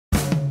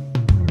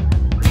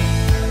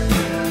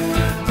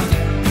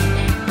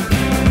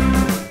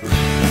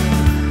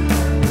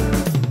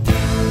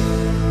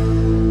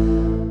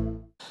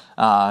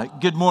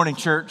Good morning,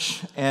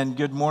 church, and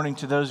good morning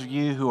to those of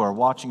you who are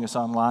watching us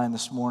online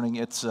this morning.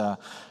 It's a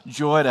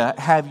joy to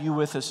have you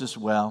with us as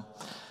well.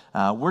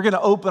 We're going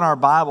to open our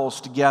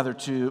Bibles together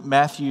to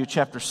Matthew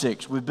chapter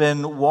 6. We've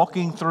been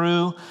walking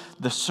through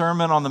the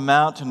Sermon on the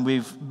Mount, and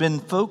we've been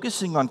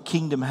focusing on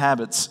kingdom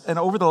habits. And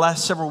over the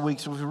last several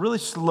weeks, we've really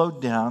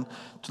slowed down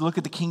to look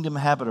at the kingdom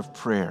habit of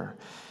prayer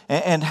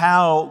and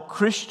how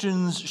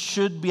Christians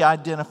should be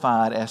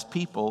identified as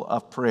people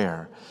of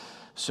prayer.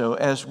 So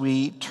as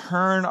we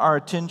turn our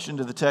attention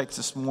to the text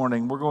this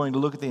morning, we're going to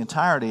look at the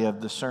entirety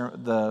of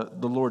the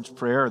Lord's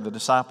Prayer, the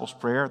disciples'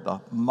 prayer,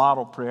 the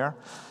model prayer.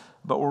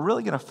 But we're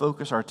really going to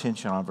focus our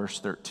attention on verse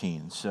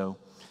 13. So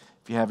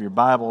if you have your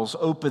Bibles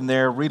open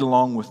there, read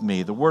along with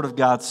me. The Word of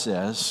God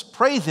says,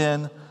 "Pray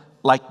then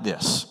like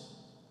this.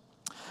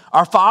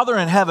 Our Father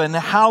in heaven,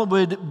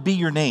 hallowed be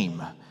your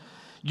name.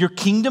 Your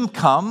kingdom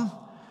come,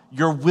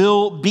 your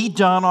will be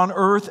done on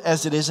earth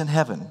as it is in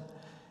heaven.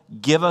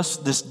 Give us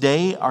this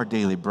day our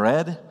daily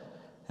bread,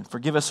 and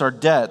forgive us our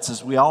debts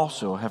as we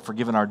also have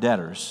forgiven our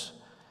debtors.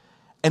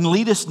 And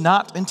lead us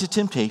not into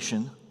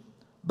temptation,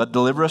 but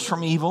deliver us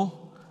from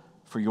evil.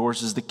 For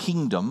yours is the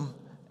kingdom,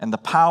 and the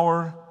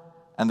power,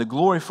 and the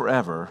glory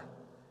forever.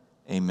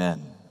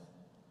 Amen."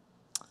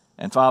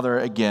 And Father,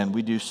 again,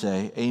 we do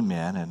say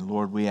amen. And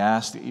Lord, we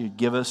ask that you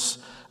give us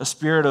a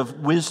spirit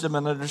of wisdom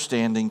and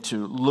understanding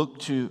to look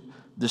to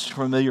this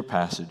familiar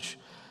passage,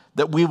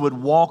 that we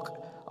would walk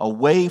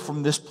away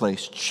from this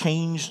place,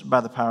 changed by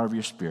the power of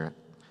your Spirit,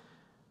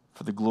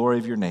 for the glory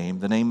of your name.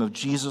 In the name of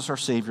Jesus, our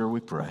Savior,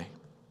 we pray.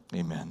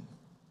 Amen.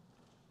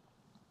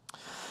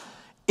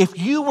 If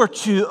you were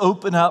to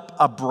open up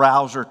a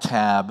browser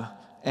tab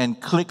and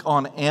click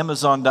on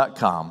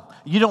Amazon.com,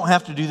 you don't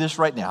have to do this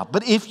right now,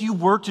 but if you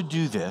were to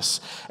do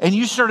this and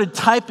you started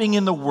typing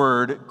in the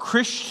word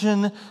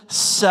Christian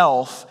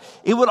self,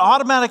 it would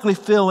automatically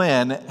fill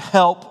in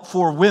help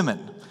for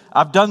women.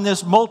 I've done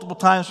this multiple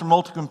times for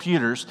multiple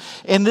computers,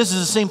 and this is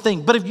the same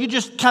thing. But if you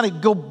just kind of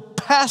go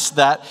past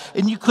that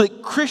and you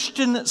click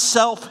Christian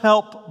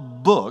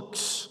self-help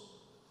books,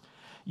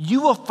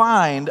 you will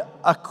find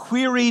a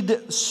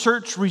queried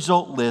search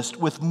result list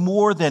with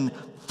more than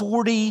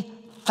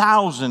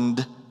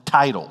 40,000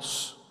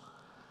 titles.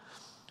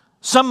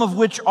 Some of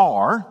which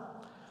are,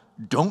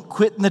 "Don't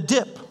quit in the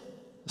dip.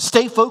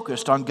 Stay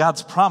focused on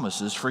God's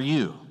promises for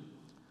you.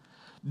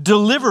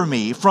 Deliver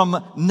me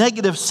from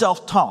negative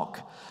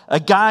self-talk. A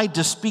guide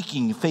to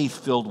speaking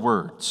faith-filled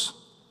words.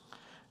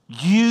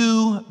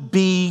 You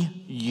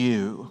be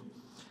you.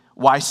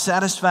 Why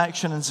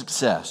satisfaction and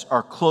success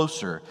are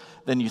closer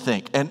than you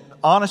think." And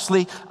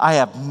honestly, I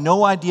have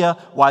no idea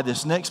why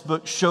this next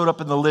book showed up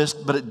in the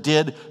list, but it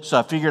did, so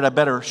I figured I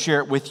better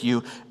share it with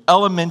you.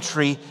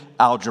 Elementary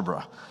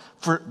Algebra.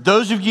 For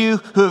those of you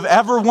who have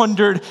ever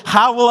wondered,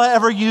 how will I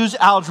ever use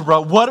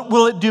algebra? What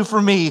will it do for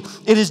me?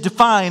 It is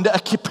defined,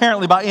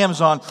 apparently by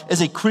Amazon,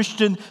 as a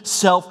Christian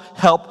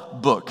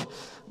self-help book.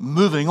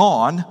 Moving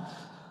on,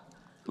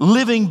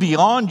 living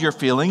beyond your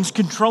feelings,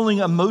 controlling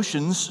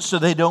emotions so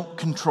they don't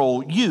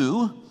control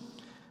you.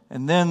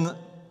 And then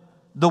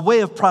the way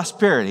of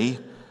prosperity,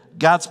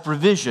 God's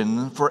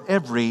provision for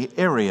every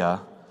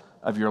area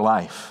of your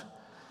life.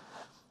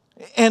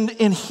 And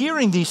in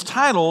hearing these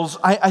titles,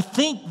 I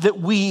think that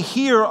we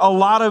hear a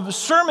lot of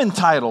sermon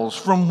titles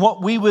from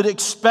what we would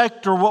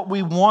expect or what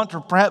we want or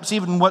perhaps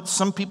even what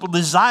some people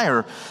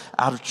desire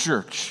out of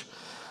church.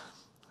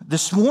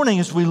 This morning,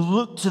 as we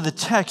look to the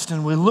text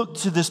and we look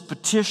to this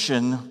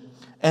petition,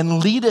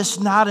 "And lead us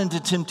not into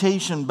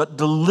temptation, but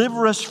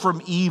deliver us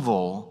from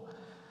evil,"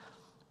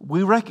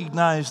 we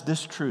recognize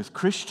this truth.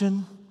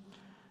 Christian,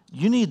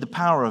 you need the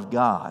power of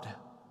God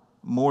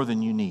more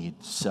than you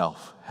need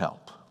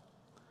self-help.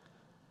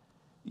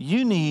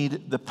 You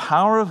need the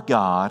power of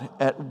God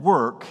at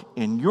work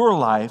in your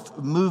life,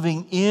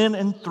 moving in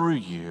and through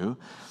you,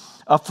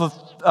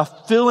 a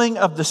filling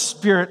of the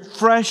Spirit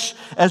fresh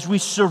as we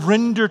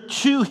surrender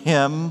to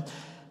Him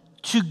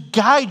to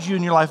guide you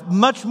in your life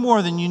much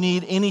more than you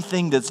need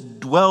anything that's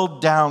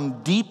dwelled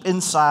down deep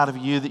inside of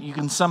you that you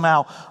can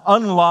somehow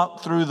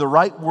unlock through the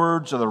right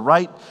words or the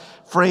right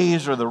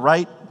phrase or the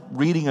right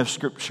reading of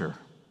Scripture.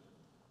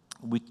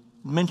 We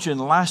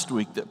mentioned last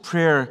week that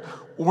prayer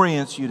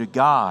orients you to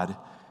God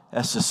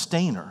as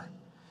sustainer.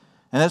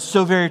 And that's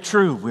so very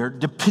true. We're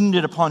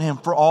dependent upon Him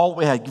for all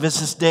we have. Give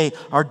us this day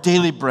our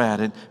daily bread,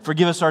 and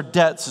forgive us our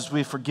debts as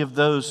we forgive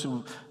those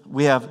who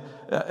we have,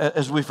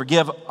 as we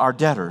forgive our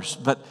debtors.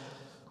 But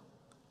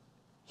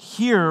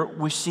here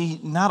we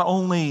see not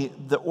only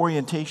the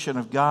orientation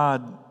of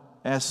God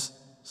as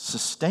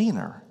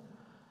sustainer,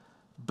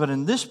 but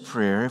in this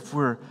prayer, if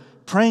we're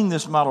praying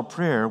this model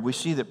prayer, we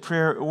see that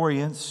prayer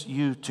orients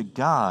you to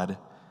God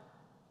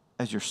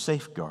as your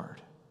safeguard.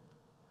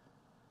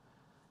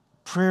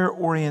 Prayer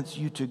orients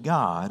you to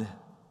God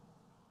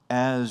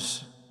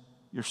as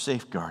your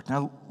safeguard.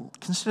 Now,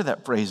 consider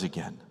that phrase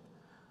again.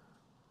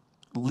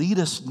 Lead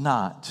us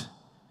not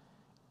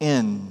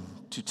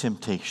into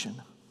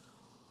temptation.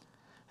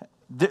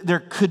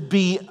 There could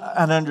be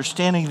an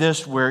understanding of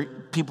this where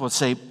people would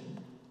say,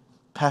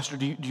 Pastor,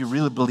 do you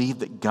really believe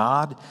that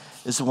God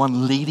is the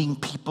one leading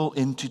people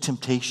into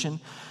temptation?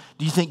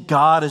 Do you think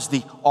God is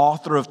the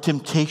author of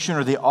temptation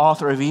or the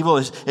author of evil?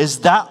 Is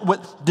that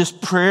what this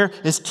prayer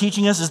is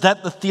teaching us? Is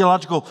that the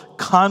theological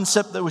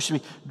concept that we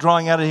should be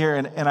drawing out of here?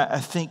 And I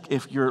think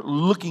if you're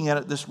looking at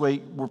it this way,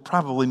 we're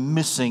probably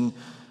missing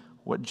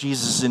what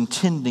Jesus is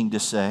intending to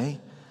say.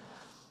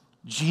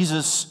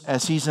 Jesus,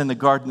 as he's in the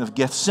Garden of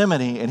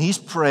Gethsemane and he's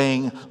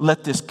praying,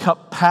 let this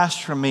cup pass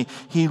from me,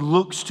 he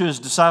looks to his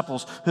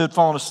disciples who had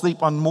fallen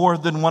asleep on more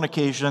than one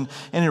occasion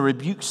and he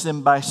rebukes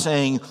them by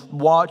saying,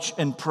 watch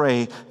and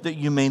pray that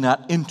you may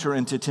not enter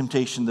into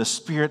temptation. The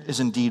spirit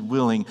is indeed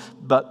willing,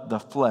 but the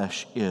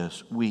flesh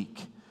is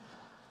weak.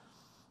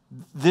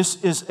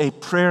 This is a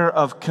prayer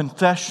of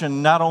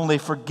confession. Not only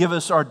forgive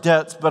us our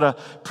debts, but a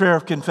prayer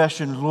of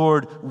confession.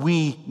 Lord,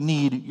 we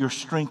need your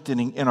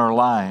strengthening in our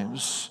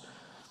lives.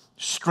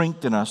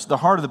 Strengthen us. The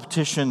heart of the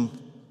petition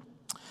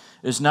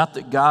is not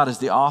that God is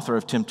the author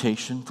of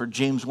temptation. For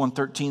James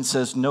 1:13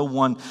 says, no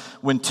one,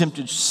 when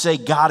tempted, should say,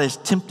 God is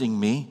tempting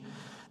me.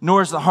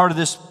 Nor is the heart of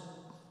this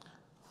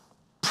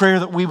prayer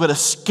that we would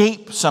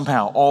escape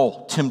somehow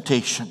all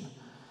temptation.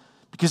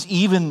 Because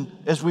even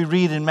as we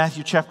read in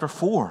Matthew chapter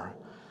 4,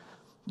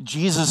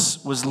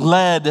 Jesus was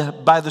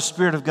led by the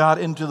Spirit of God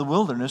into the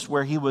wilderness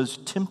where he was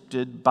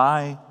tempted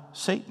by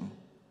Satan.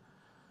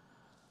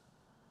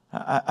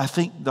 I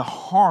think the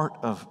heart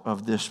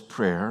of this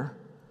prayer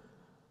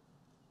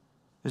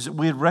is that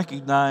we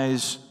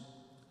recognize,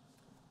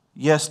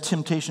 yes,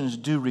 temptations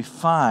do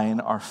refine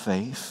our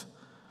faith,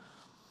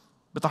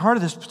 but the heart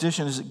of this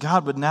petition is that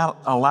God would not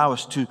allow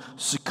us to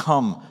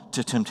succumb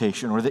to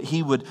temptation or that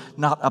he would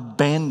not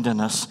abandon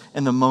us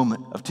in the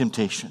moment of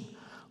temptation.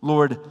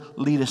 Lord,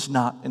 lead us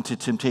not into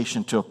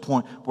temptation to a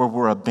point where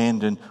we're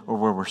abandoned or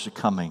where we're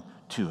succumbing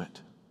to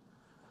it.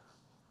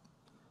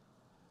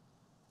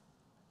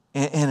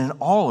 And in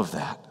all of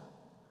that,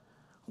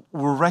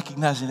 we're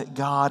recognizing that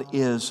God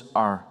is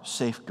our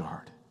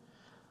safeguard.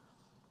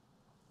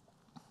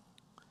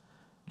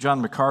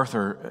 John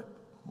MacArthur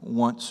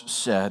once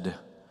said,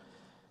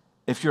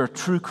 if you're a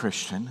true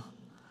Christian,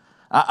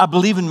 I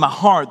believe in my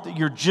heart that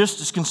you're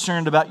just as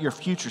concerned about your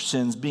future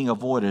sins being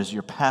avoided as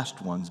your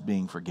past ones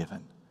being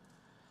forgiven.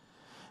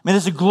 I mean,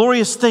 it's a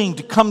glorious thing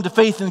to come to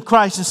faith in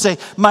Christ and say,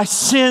 my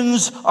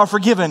sins are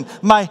forgiven.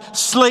 My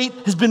slate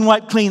has been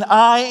wiped clean.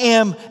 I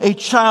am a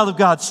child of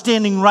God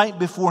standing right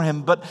before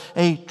him. But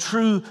a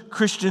true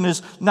Christian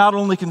is not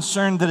only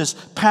concerned that his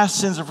past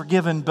sins are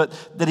forgiven, but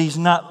that he's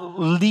not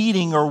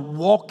leading or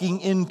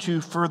walking into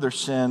further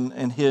sin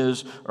in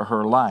his or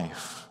her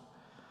life.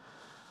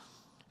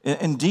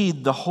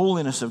 Indeed, the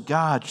holiness of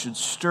God should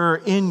stir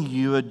in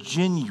you a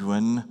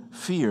genuine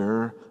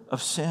fear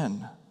of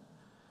sin.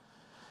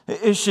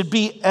 It should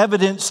be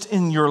evidenced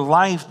in your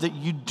life that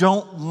you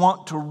don't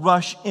want to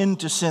rush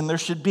into sin. There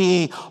should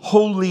be a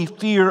holy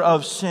fear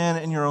of sin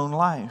in your own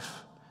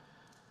life.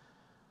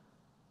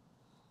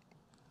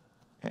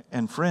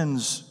 And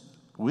friends,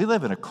 we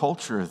live in a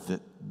culture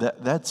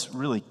that's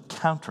really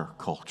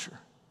counterculture.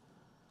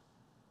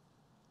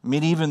 I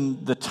mean,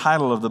 even the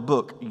title of the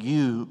book,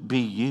 You Be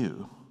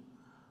You,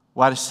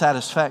 why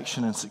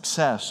satisfaction and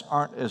success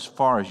aren't as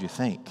far as you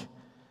think.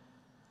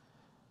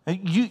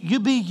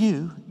 You be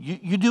you.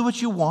 You do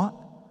what you want.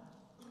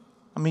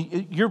 I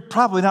mean, you're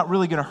probably not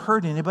really going to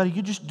hurt anybody.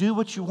 You just do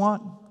what you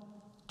want.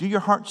 Do your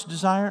heart's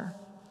desire.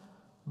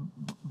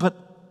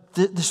 But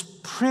this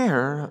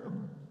prayer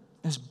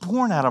is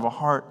born out of a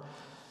heart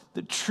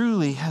that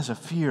truly has a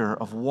fear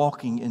of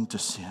walking into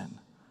sin,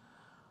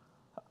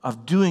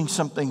 of doing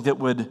something that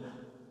would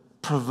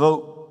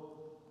provoke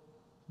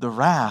the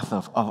wrath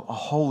of a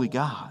holy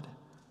God.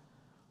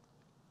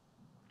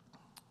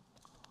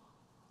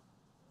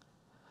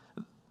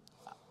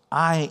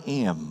 I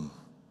am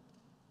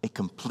a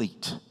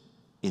complete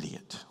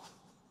idiot.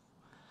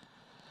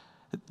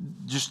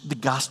 Just the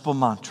gospel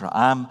mantra.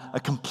 I'm a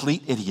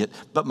complete idiot,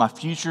 but my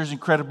future is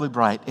incredibly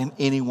bright and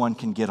anyone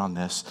can get on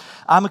this.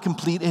 I'm a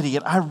complete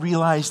idiot. I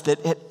realize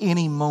that at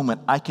any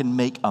moment I can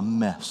make a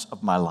mess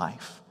of my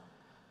life.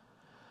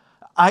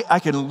 I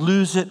can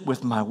lose it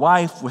with my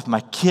wife, with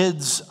my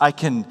kids. I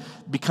can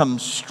become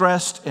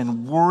stressed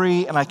and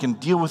worry, and I can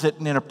deal with it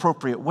in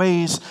inappropriate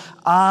ways.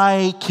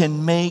 I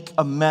can make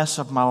a mess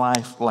of my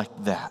life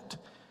like that.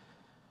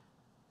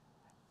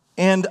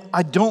 And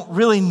I don't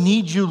really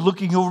need you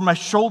looking over my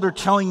shoulder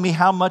telling me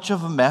how much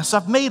of a mess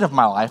I've made of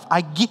my life. I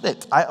get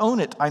it. I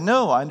own it. I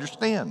know. I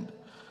understand.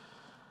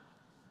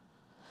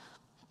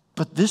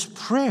 But this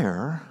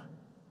prayer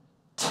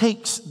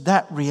takes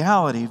that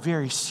reality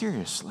very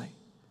seriously.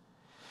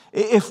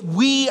 If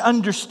we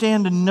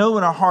understand and know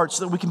in our hearts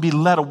that we can be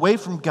led away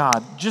from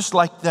God just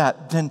like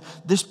that, then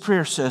this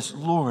prayer says,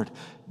 Lord,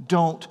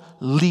 don't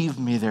leave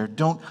me there.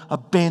 Don't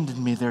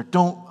abandon me there.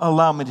 Don't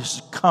allow me to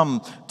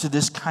succumb to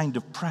this kind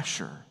of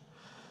pressure.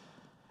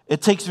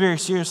 It takes very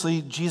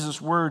seriously Jesus'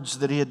 words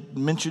that he had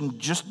mentioned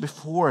just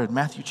before in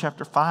Matthew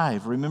chapter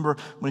 5. Remember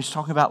when he's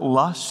talking about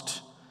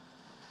lust?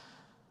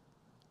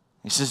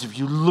 He says, if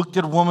you looked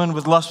at a woman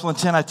with lustful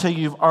intent, I tell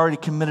you, you've already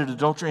committed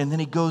adultery. And then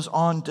he goes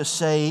on to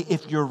say,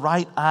 if your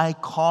right eye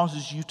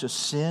causes you to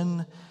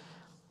sin,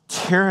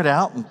 tear it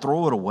out and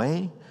throw it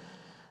away.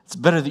 It's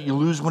better that you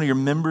lose one of your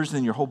members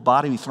than your whole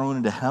body be thrown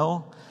into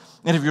hell.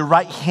 And if your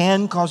right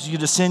hand causes you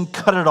to sin,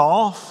 cut it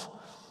off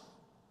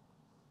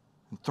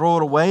and throw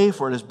it away,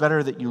 for it is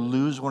better that you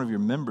lose one of your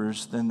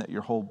members than that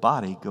your whole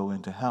body go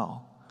into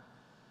hell.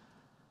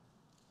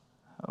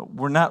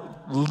 We're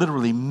not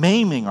literally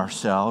maiming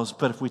ourselves,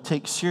 but if we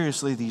take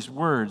seriously these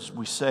words,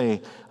 we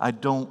say, I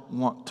don't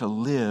want to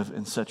live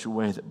in such a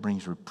way that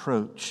brings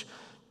reproach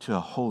to a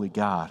holy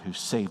God who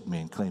saved me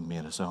and claimed me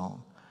as his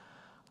own.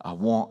 I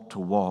want to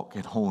walk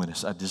in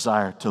holiness. I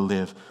desire to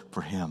live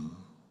for him.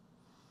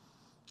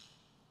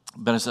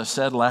 But as I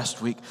said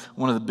last week,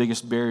 one of the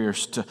biggest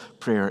barriers to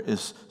prayer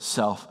is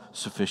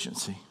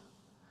self-sufficiency.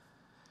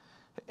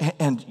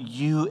 And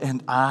you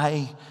and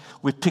I,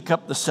 we pick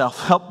up the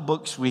self-help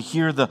books, we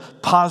hear the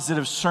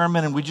positive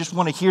sermon, and we just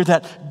want to hear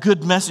that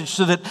good message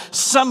so that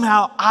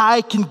somehow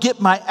I can get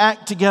my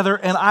act together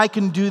and I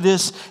can do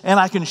this and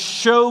I can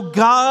show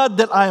God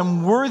that I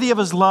am worthy of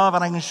his love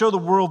and I can show the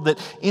world that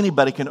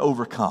anybody can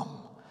overcome.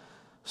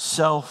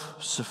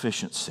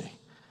 Self-sufficiency.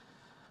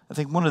 I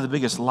think one of the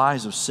biggest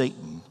lies of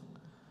Satan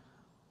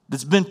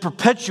that's been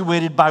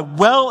perpetuated by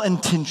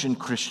well-intentioned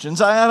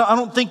Christians. I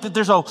don't think that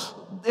there's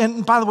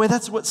and by the way,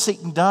 that's what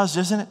Satan does,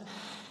 isn't it?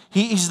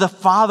 He's the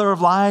father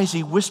of lies.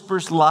 He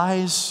whispers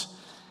lies.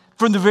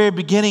 From the very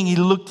beginning, he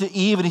looked at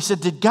Eve and he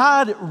said, did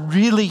God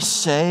really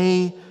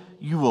say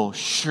you will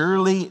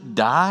surely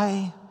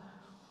die?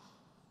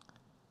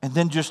 And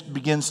then just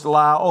begins to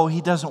lie. Oh,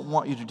 he doesn't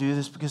want you to do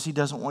this because he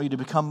doesn't want you to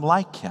become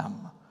like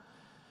him.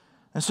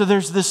 And so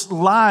there's this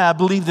lie, I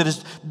believe, that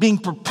is being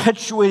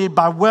perpetuated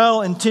by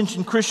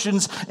well-intentioned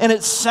Christians, and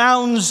it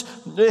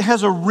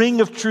has a ring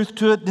of truth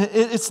to it.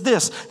 It's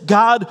this: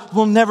 God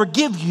will never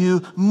give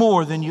you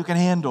more than you can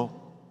handle.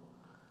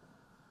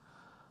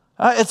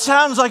 It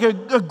sounds like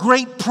a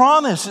great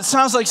promise. It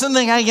sounds like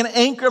something I can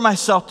anchor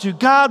myself to.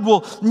 God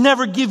will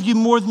never give you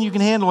more than you can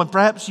handle. And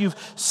perhaps you've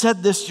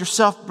said this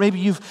yourself. Maybe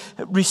you've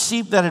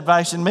received that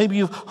advice, and maybe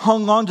you've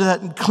hung on to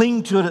that and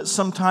clinged to it at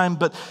some time,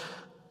 but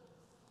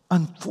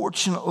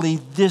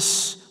unfortunately,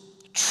 this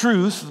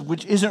truth,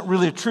 which isn't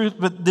really a truth,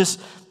 but this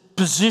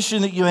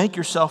position that you anchor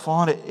yourself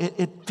on,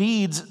 it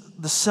feeds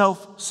the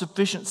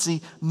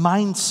self-sufficiency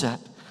mindset.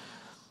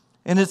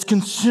 And it's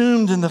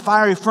consumed in the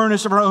fiery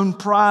furnace of our own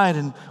pride,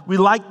 and we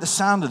like the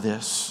sound of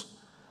this.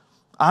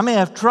 I may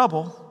have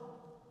trouble.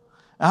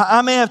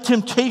 I may have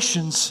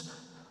temptations,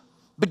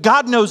 but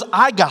God knows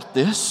I got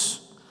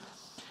this.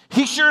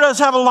 He sure does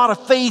have a lot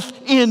of faith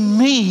in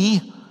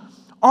me.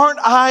 Aren't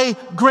I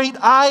great?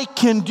 I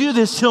can do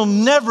this. He'll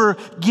never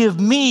give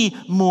me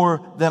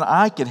more than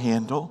I can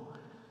handle.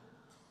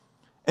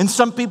 And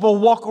some people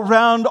walk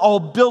around all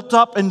built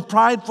up and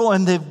prideful,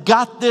 and they've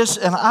got this,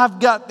 and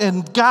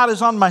and God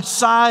is on my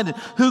side, and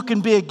who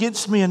can be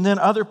against me? And then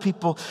other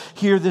people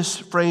hear this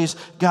phrase,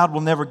 God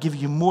will never give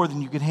you more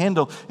than you can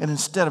handle, and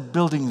instead of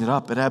building it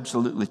up, it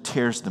absolutely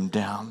tears them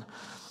down.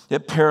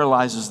 It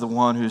paralyzes the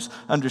one who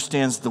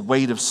understands the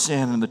weight of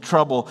sin and the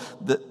trouble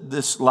that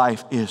this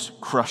life is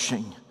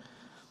crushing.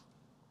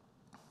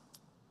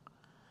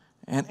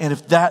 And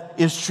if that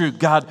is true,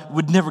 God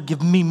would never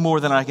give me more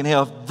than I can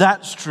handle. If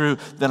that's true,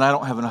 then I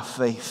don't have enough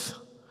faith.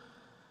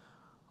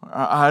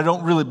 I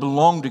don't really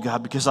belong to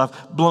God because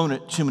I've blown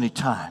it too many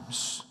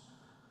times.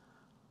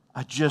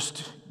 I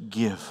just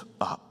give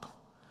up.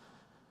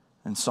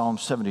 In Psalm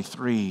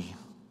 73,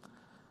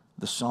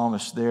 the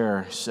psalmist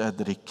there said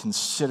that he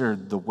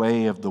considered the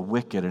way of the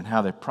wicked and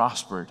how they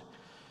prospered.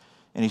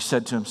 And he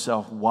said to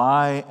himself,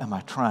 why am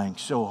I trying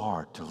so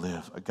hard to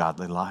live a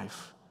godly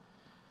life?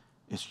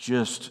 It's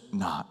just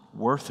not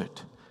worth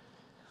it.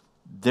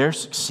 They're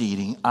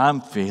succeeding,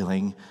 I'm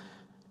failing,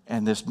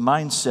 and this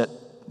mindset,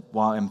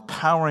 while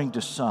empowering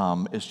to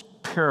some, is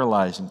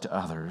paralyzing to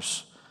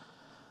others.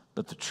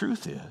 But the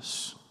truth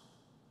is,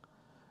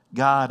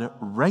 God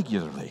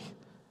regularly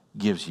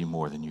gives you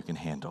more than you can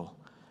handle,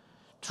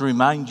 to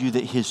remind you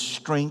that his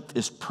strength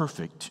is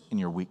perfect in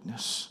your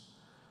weakness.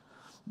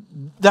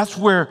 That's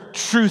where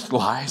truth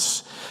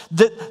lies.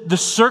 That the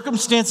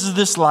circumstances of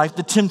this life,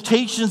 the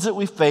temptations that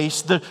we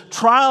face, the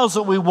trials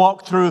that we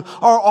walk through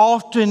are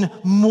often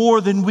more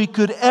than we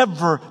could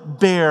ever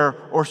bear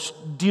or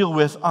deal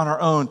with on our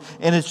own.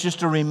 And it's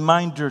just a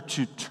reminder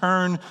to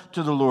turn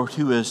to the Lord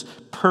who is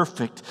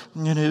perfect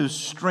and whose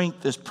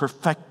strength is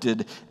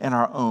perfected in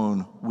our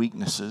own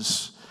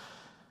weaknesses.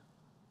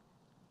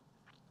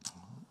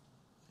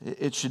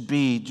 It should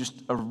be just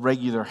a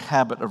regular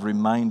habit of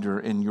reminder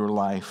in your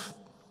life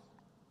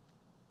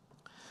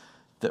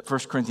that 1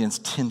 Corinthians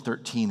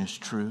 10:13 is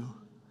true.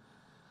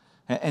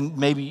 And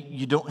maybe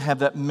you don't have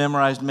that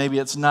memorized. Maybe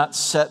it's not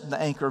set in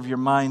the anchor of your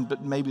mind,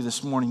 but maybe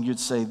this morning you'd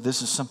say,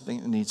 this is something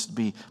that needs to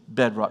be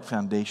bedrock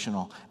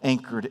foundational,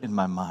 anchored in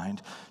my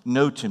mind.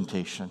 No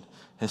temptation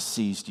has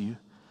seized you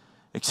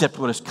except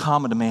what is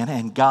common to man,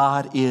 and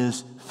God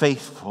is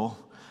faithful.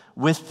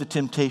 with the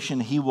temptation,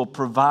 he will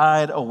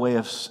provide a way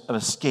of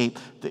escape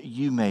that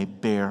you may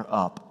bear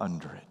up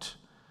under it.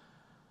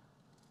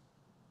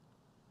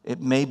 It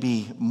may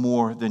be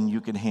more than you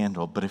can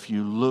handle, but if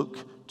you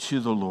look to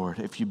the Lord,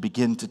 if you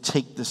begin to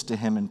take this to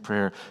him in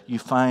prayer, you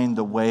find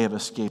the way of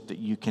escape that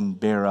you can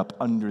bear up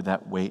under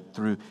that weight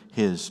through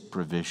his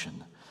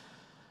provision.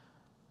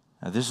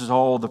 Now, this is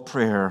all the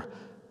prayer.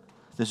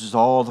 This is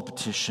all the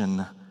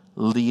petition.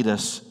 Lead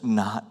us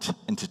not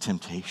into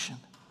temptation.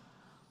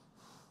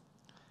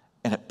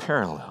 And it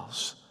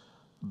parallels,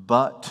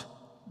 but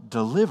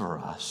deliver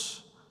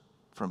us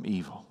from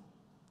evil.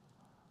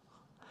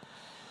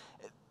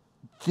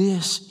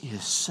 This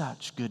is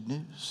such good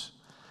news.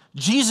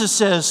 Jesus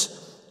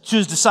says to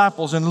his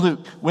disciples in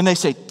Luke, when they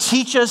say,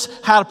 teach us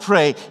how to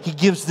pray, he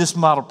gives this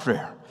model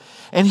prayer.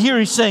 And here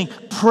he's saying,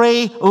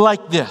 pray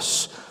like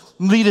this.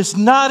 Lead us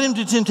not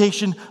into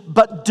temptation,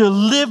 but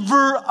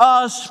deliver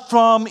us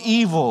from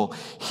evil.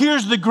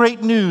 Here's the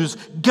great news.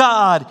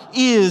 God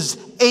is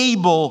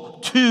able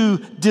to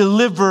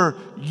deliver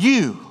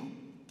you.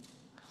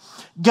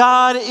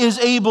 God is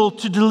able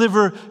to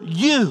deliver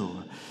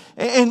you.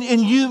 And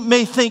you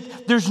may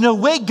think, there's no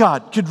way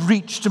God could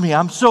reach to me.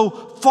 I'm so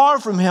far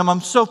from him.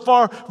 I'm so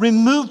far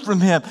removed from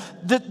him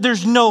that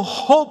there's no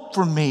hope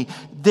for me.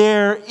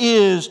 There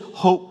is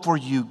hope for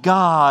you.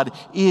 God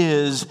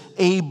is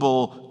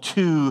able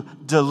to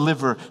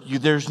deliver you.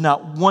 There's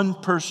not one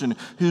person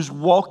who's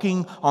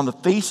walking on the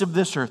face of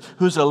this earth,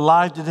 who's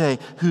alive today,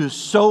 who is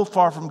so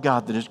far from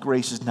God that his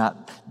grace is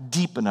not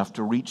deep enough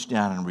to reach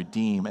down and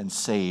redeem and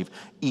save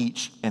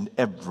each and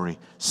every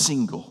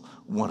single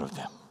one of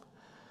them.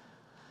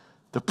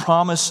 The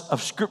promise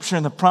of Scripture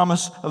and the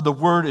promise of the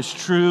Word is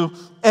true.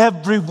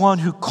 Everyone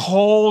who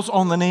calls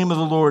on the name of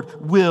the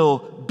Lord will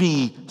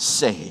be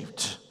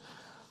saved.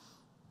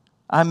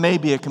 I may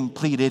be a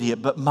complete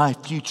idiot, but my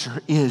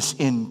future is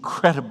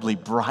incredibly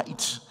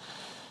bright.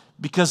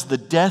 Because the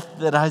death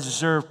that I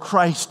deserve,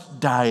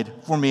 Christ died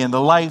for me. And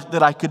the life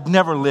that I could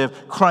never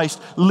live,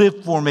 Christ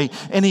lived for me.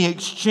 And he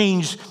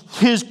exchanged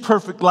his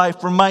perfect life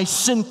for my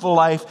sinful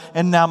life.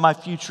 And now my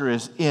future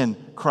is in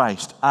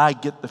Christ. I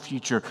get the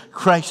future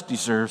Christ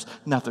deserves,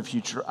 not the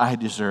future I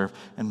deserve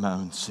in my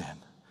own sin.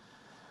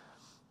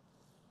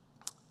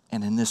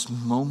 And in this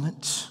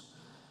moment,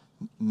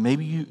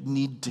 maybe you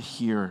need to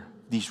hear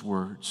these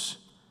words.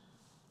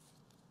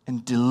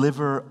 And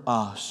deliver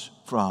us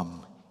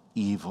from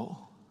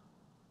evil.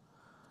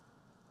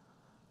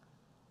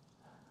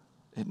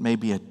 It may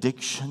be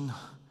addiction.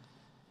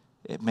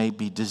 It may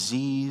be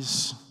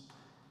disease.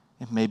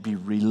 It may be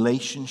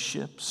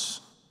relationships.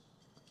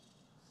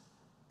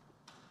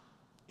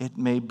 It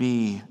may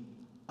be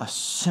a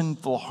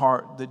sinful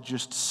heart that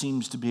just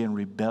seems to be in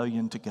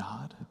rebellion to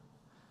God.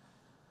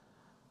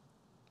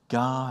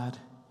 God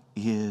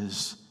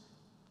is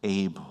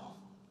able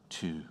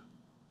to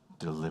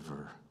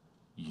deliver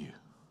you.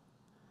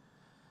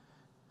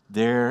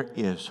 There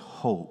is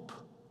hope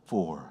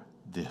for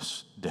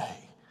this day.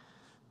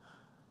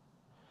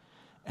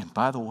 And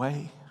by the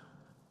way,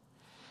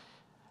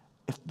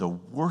 if the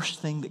worst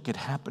thing that could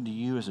happen to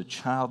you as a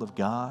child of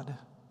God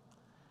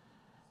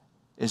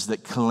is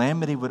that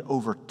calamity would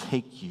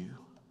overtake you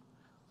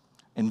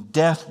and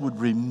death would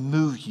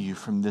remove you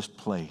from this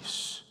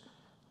place,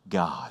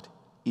 God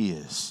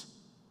is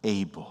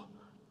able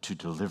to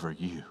deliver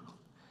you.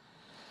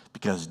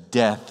 Because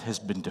death has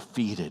been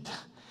defeated.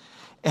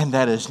 And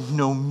that is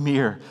no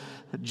mere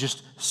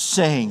just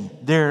saying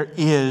there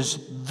is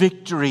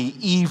victory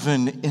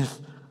even if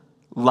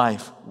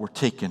life were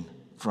taken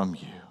from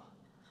you.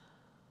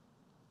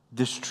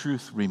 This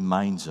truth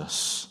reminds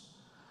us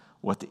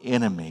what the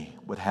enemy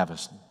would have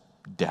us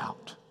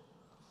doubt.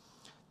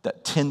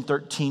 That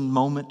 10:13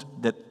 moment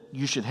that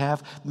you should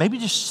have, maybe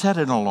just set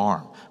an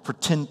alarm for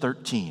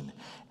 10:13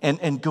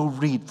 and go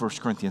read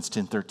 1 Corinthians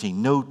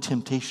 10:13. No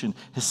temptation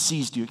has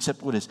seized you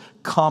except what is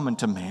common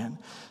to man.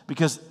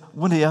 Because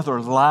one of the other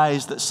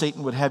lies that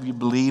Satan would have you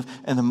believe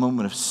in the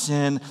moment of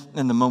sin,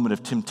 in the moment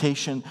of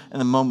temptation, in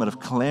the moment of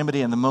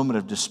calamity, in the moment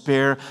of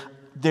despair,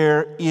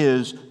 there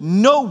is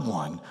no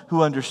one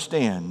who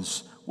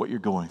understands what you're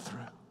going through.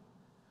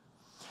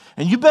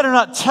 And you better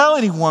not tell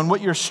anyone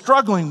what you're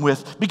struggling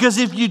with, because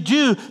if you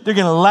do, they're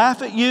going to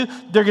laugh at you.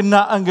 They're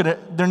not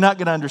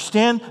going to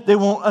understand. They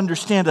won't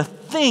understand a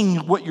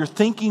thing what you're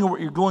thinking or what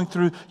you're going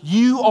through.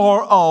 You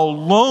are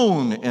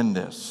alone in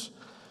this.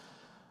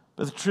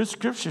 But the truth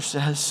Scripture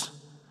says,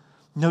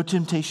 no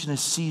temptation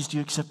has seized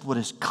you except what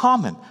is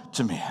common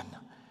to man.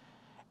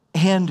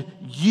 And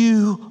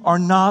you are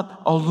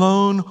not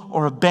alone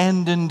or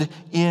abandoned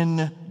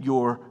in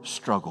your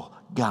struggle.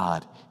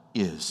 God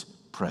is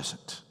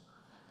present.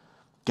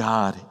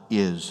 God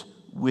is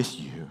with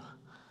you.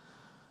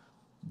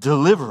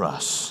 Deliver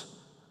us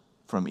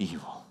from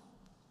evil.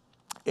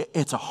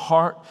 It's a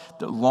heart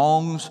that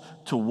longs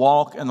to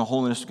walk in the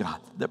holiness of God,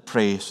 that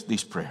prays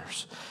these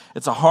prayers.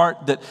 It's a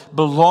heart that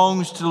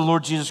belongs to the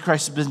Lord Jesus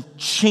Christ, has been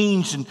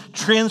changed and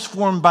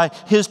transformed by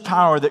His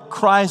power, that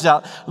cries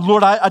out,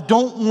 Lord, I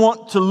don't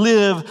want to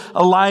live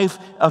a life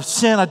of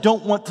sin. I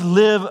don't want to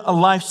live a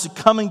life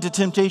succumbing to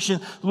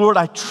temptation. Lord,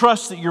 I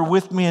trust that You're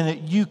with me and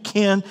that You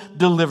can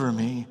deliver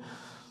me.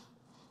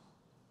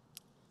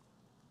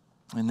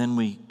 And then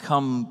we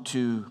come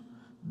to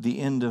the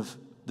end of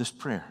this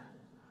prayer.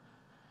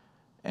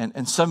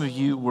 And some of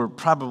you were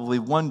probably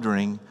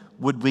wondering,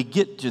 would we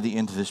get to the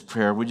end of this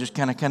prayer? We just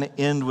kind of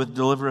end with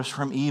deliver us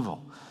from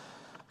evil.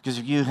 Because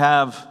if you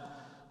have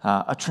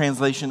a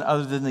translation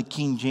other than the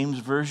King James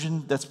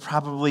Version, that's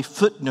probably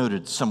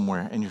footnoted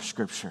somewhere in your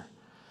scripture.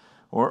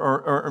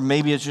 Or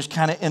maybe it's just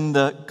kind of in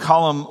the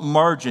column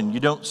margin. You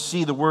don't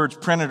see the words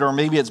printed, or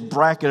maybe it's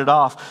bracketed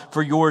off.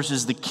 For yours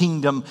is the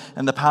kingdom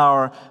and the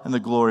power and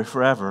the glory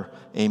forever.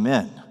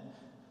 Amen.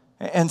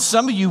 And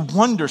some of you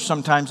wonder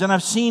sometimes, and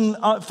I've seen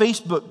on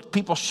Facebook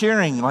people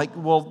sharing like,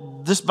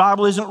 well, this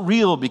Bible isn't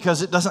real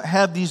because it doesn't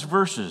have these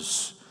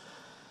verses.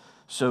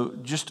 So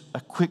just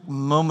a quick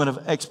moment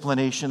of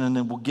explanation, and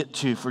then we'll get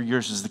to for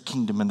yours is the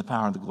kingdom and the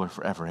power and the glory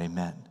forever.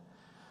 Amen.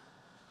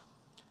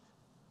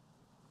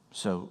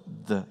 So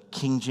the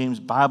King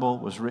James Bible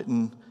was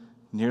written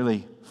nearly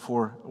in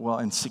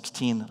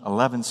 1611,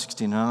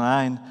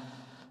 1609.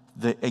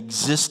 The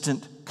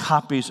existent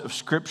copies of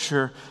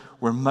Scripture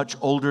were much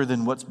older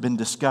than what's been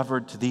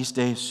discovered to these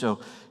days.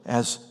 So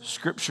as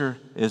Scripture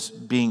is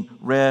being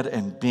read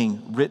and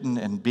being written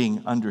and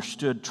being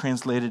understood,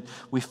 translated,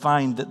 we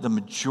find that the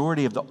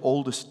majority of the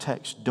oldest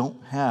texts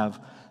don't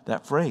have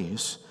that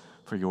phrase,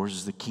 for yours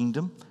is the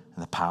kingdom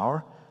and the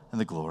power and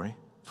the glory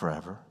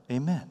forever.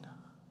 Amen.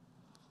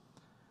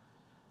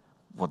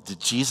 Well, did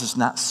Jesus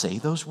not say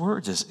those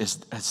words?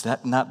 Is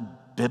that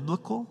not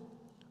biblical?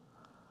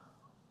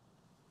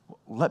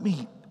 Let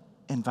me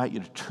invite you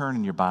to turn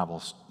in your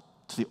Bibles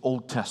to the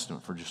Old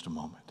Testament for just a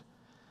moment.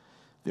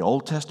 The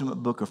Old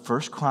Testament book of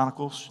 1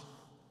 Chronicles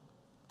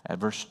at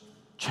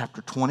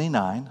chapter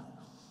 29.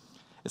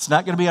 It's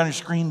not going to be on your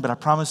screen, but I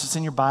promise it's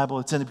in your Bible.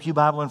 It's in the Pew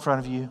Bible in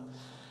front of you.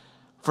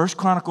 1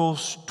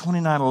 Chronicles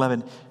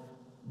 29:11.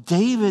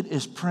 David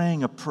is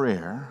praying a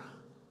prayer,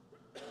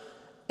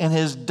 and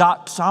his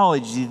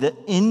doxology, the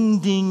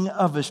ending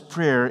of his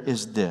prayer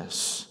is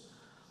this: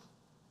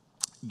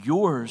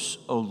 Yours,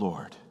 O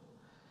Lord,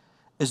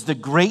 is the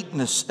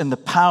greatness and the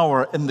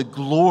power and the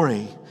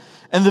glory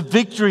and the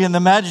victory and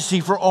the majesty,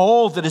 for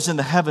all that is in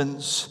the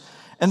heavens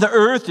and the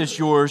earth is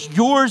yours.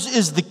 Yours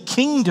is the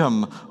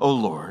kingdom, O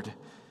Lord,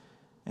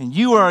 and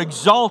you are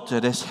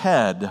exalted as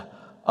head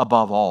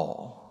above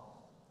all.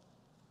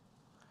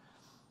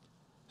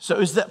 So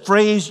is that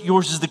phrase,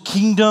 yours is the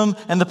kingdom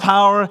and the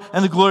power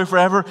and the glory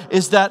forever,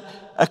 is that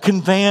a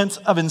conveyance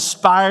of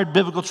inspired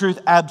biblical truth?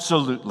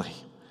 Absolutely.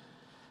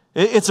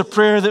 It's a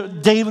prayer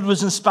that David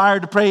was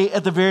inspired to pray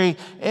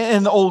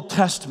in the Old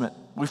Testament.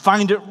 We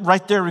find it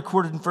right there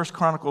recorded in 1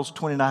 Chronicles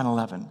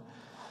 29:11.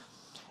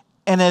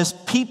 And as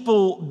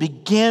people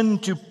begin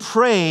to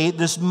pray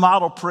this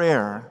model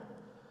prayer,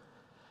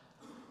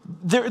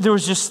 there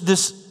was just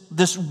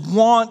this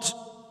want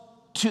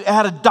to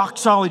add a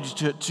doxology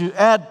to it, to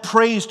add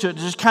praise to it, to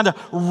just kind of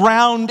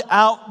round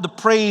out the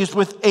praise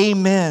with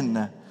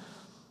amen.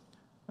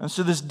 And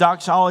so this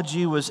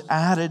doxology was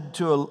added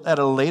at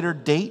a later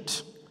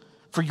date.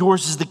 For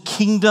yours is the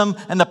kingdom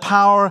and the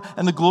power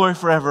and the glory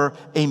forever.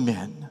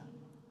 Amen.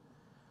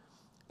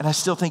 And I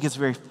still think it's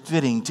very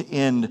fitting to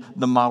end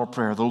the model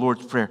prayer, the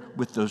Lord's Prayer,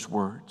 with those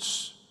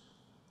words.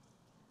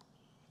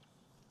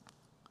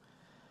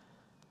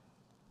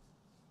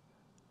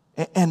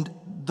 And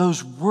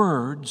those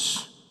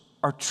words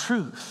are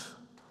truth.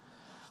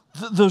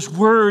 Those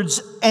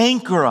words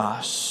anchor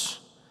us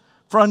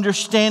for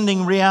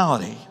understanding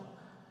reality.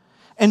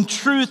 And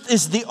truth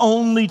is the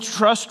only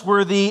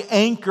trustworthy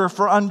anchor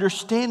for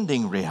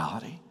understanding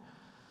reality.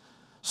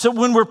 So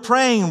when we're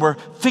praying, we're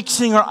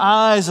fixing our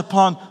eyes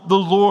upon the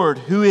Lord,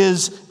 who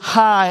is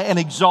high and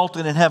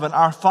exalted in heaven,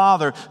 our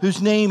Father,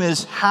 whose name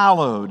is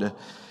hallowed,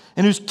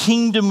 and whose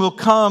kingdom will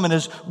come and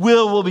His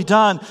will be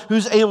done,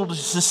 who's able to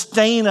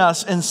sustain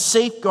us and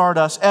safeguard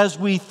us. As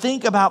we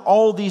think about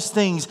all these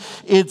things,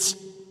 it's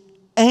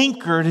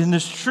anchored in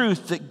this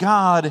truth that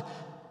God,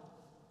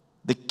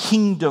 the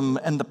kingdom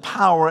and the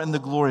power and the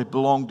glory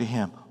belong to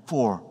Him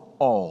for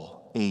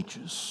all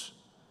ages.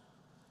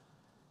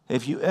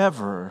 Have you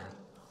ever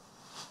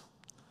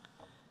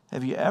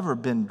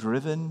been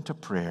driven to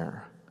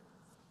prayer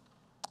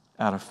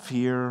out of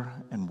fear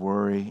and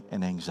worry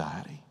and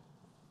anxiety?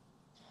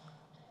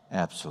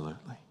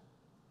 Absolutely.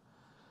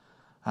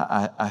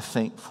 I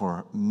think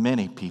for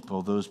many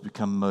people, those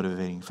become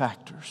motivating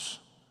factors.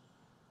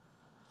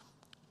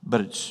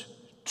 But it's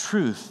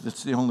truth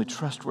that's the only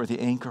trustworthy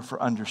anchor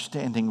for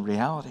understanding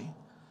reality.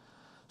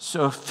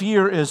 So if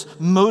fear is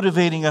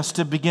motivating us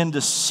to begin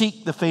to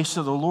seek the face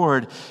of the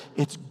Lord,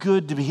 it's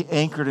good to be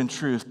anchored in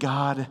truth.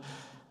 God,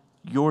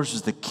 yours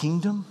is the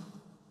kingdom,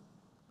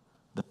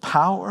 the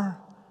power,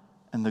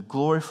 and the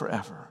glory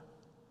forever.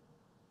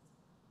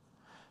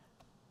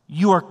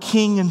 You are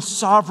king and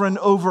sovereign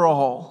over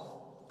all.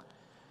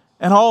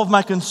 And all of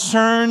my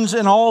concerns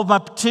and all of my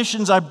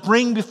petitions I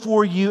bring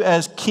before you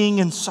as king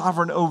and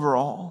sovereign over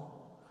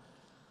all.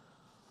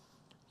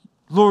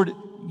 Lord,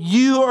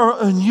 you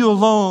and you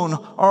alone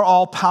are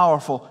all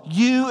powerful.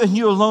 You and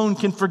you alone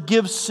can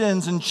forgive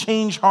sins and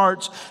change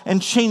hearts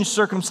and change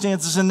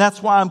circumstances. And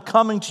that's why I'm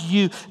coming to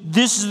you.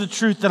 This is the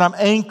truth that I'm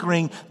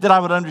anchoring, that I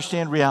would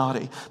understand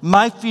reality.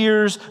 My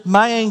fears,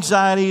 my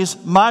anxieties,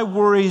 my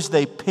worries,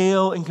 they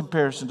pale in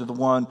comparison to the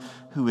one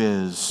who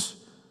is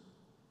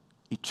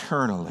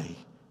eternally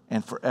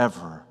and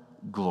forever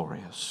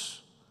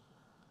glorious.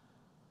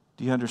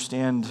 Do you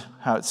understand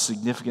how it's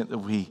significant that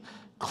we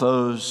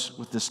close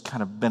with this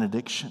kind of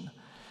benediction,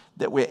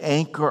 that we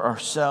anchor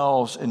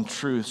ourselves in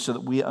truth so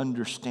that we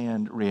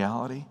understand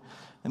reality?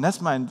 And that's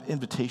my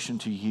invitation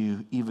to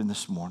you even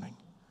this morning,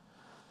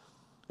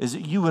 is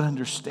that you would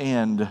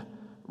understand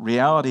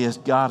reality as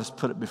God has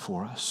put it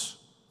before us.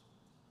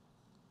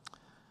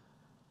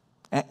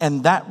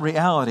 And that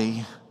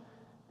reality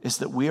is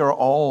that we are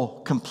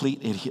all complete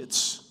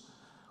idiots.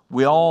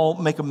 We all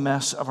make a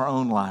mess of our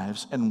own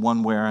lives in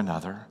one way or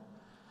another.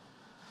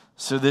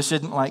 So this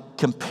isn't like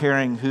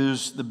comparing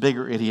who's the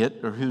bigger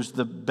idiot or who's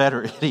the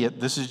better idiot.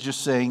 This is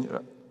just saying,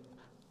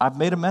 I've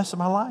made a mess of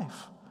my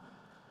life.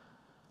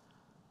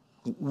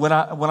 When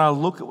I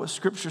look at what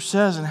Scripture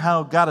says and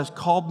how God has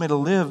called me to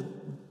live,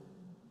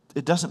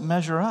 it doesn't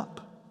measure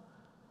up.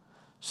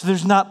 So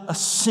there's not a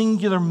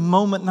singular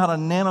moment, not a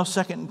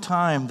nanosecond in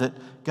time that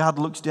God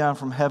looks down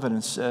from heaven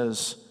and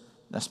says,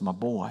 that's my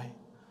boy,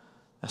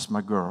 that's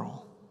my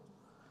girl.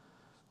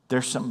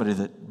 There's somebody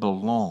that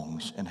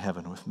belongs in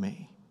heaven with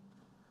me.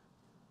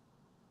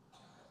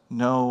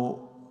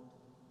 No,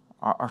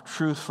 our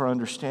truth for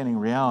understanding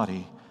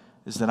reality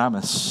is that I'm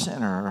a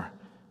sinner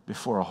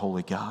before a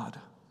holy God.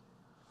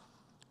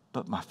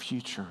 But my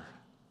future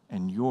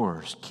and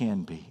yours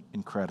can be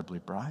incredibly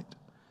bright.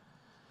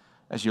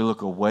 As you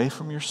look away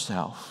from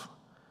yourself,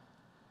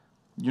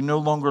 you're no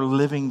longer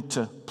living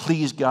to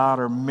please God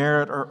or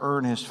merit or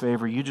earn His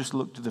favor. You just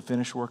look to the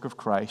finished work of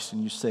Christ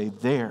and you say,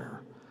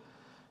 there,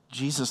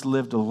 Jesus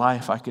lived a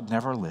life I could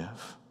never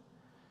live.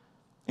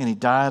 And He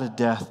died a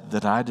death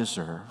that I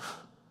deserve.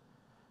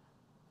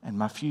 And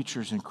my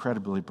future is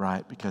incredibly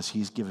bright because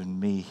He's given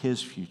me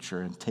His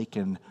future and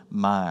taken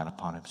mine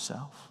upon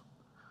Himself.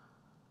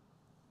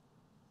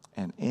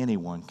 And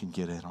anyone can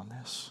get in on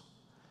this.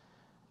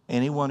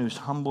 Anyone who's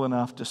humble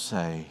enough to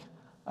say,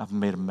 I've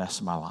made a mess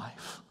of my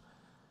life.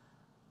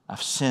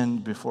 I've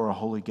sinned before a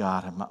holy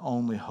God, and my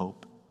only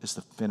hope is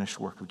the finished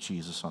work of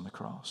Jesus on the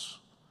cross.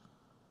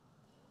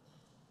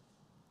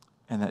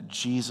 And that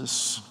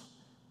Jesus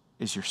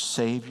is your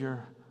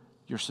Savior,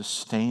 your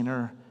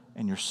sustainer,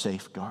 and your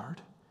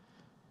safeguard.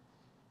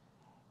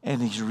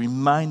 And He's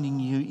reminding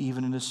you,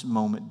 even in this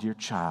moment, dear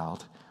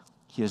child,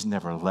 He has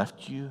never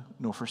left you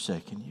nor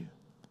forsaken you.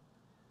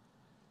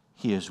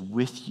 He is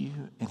with you,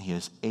 and He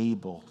is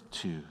able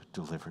to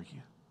deliver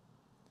you.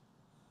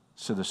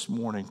 So this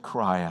morning,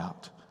 cry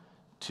out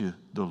to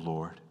the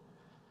Lord.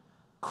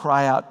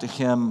 Cry out to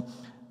Him,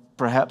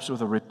 perhaps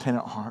with a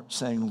repentant heart,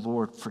 saying,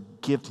 Lord,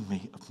 forgive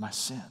me of my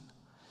sin.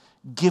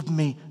 Give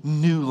me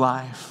new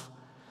life.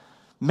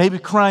 Maybe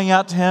crying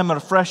out to Him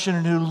afresh and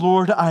anew,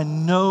 Lord, I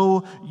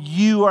know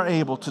You are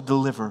able to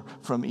deliver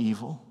from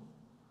evil.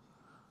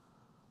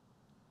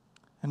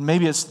 And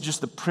maybe it's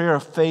just the prayer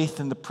of faith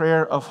and the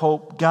prayer of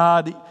hope.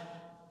 God,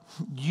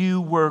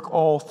 You work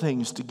all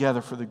things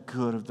together for the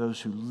good of those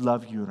who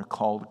love You and are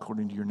called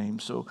according to Your name.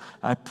 So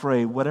I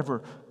pray,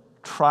 whatever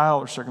trial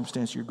or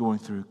circumstance you're going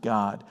through,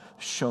 God,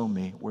 show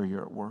me where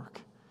You're at work.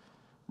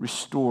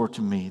 Restore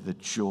to me the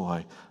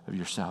joy of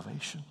Your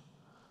salvation.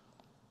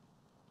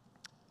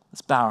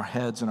 Let's bow our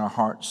heads and our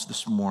hearts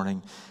this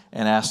morning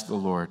and ask the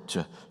Lord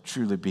to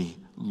truly be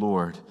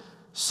Lord,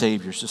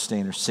 Savior,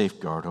 Sustainer,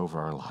 Safeguard over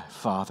our life.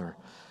 Father,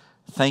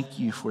 thank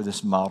You for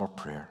this model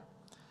prayer.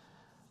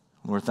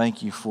 Lord,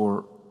 thank You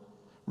for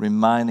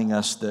reminding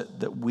us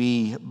that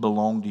we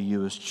belong to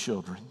You as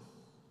children.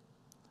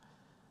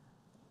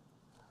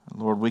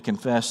 Lord, we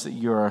confess that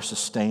You're our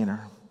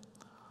sustainer.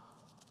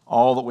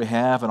 All that we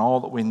have and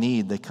all that we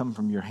need, they come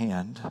from Your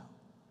hand.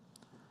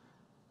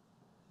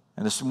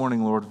 And this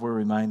morning, Lord, we're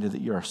reminded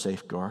that You're our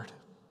safeguard.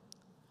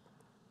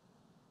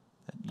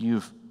 That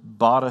You've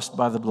bought us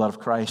by the blood of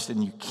Christ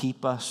and You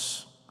keep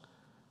us.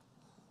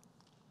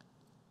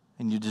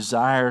 And You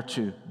desire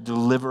to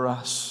deliver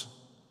us.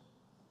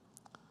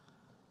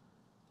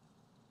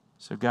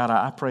 So God,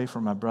 I pray for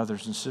my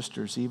brothers and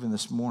sisters even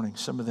this morning.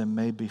 Some of them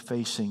may be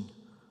facing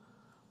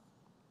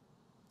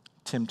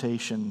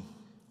temptation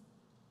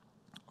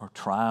or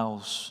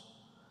trials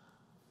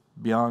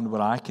beyond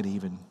what I could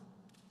even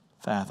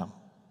fathom.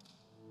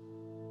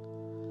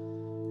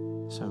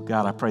 So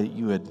God, I pray that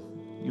you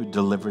would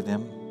deliver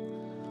them.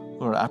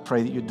 Lord, I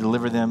pray that you'd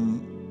deliver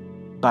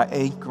them by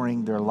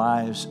anchoring their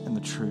lives in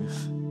the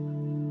truth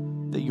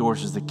that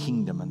Yours is the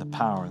kingdom and the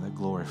power and the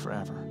glory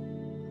forever.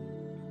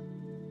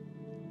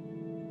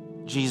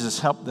 Jesus,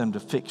 help them to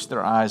fix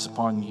their eyes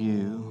upon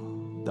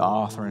You, the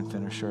author and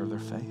finisher of their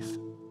faith.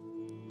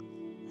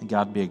 And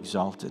God be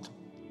exalted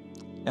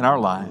in our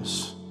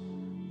lives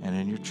and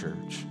in your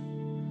church.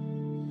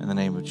 In the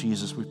name of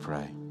Jesus we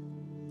pray.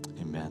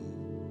 Amen.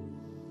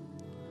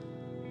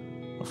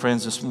 Well,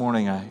 friends, this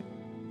morning I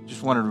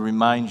just wanted to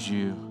remind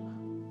you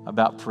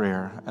about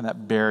prayer and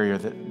that barrier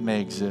that may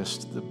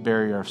exist, the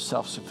barrier of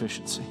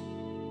self-sufficiency.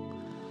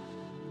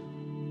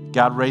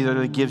 God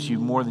regularly gives you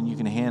more than you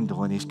can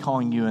handle, and He's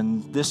calling you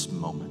in this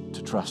moment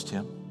to trust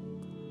Him,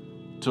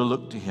 to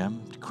look to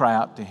Him, to cry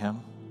out to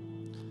Him.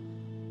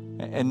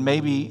 And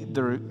maybe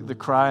the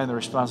cry and the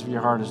response of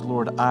your heart is,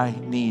 Lord, I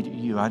need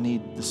you. I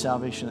need the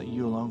salvation that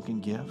you alone can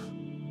give.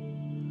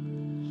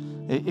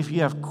 If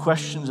you have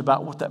questions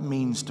about what that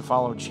means to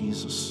follow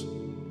Jesus,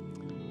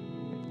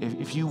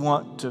 if you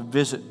want to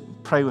visit,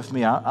 pray with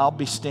me, I'll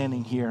be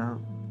standing here.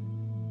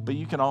 But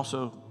you can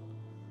also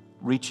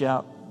reach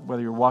out,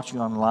 whether you're watching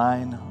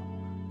online,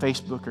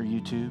 Facebook or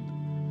YouTube.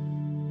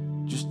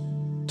 Just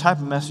type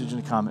a message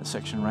in the comment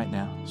section right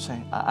now.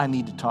 Say, I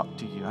need to talk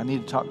to you. I need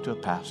to talk to a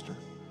pastor.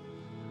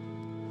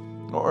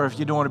 Or if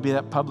you don't want to be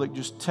that public,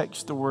 just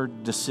text the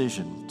word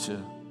decision to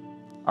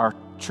our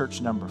church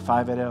number,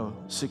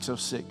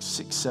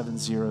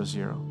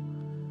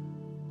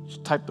 580-606-6700.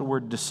 Just type the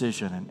word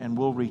decision and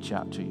we'll reach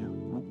out to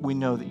you. We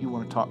know that you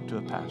want to talk to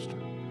a pastor.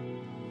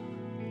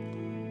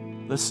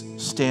 Let's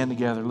stand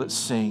together, let's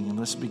sing, and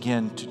let's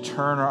begin to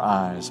turn our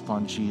eyes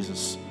upon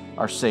Jesus,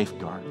 our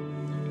safeguard,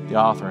 the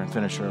author and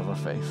finisher of our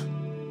faith.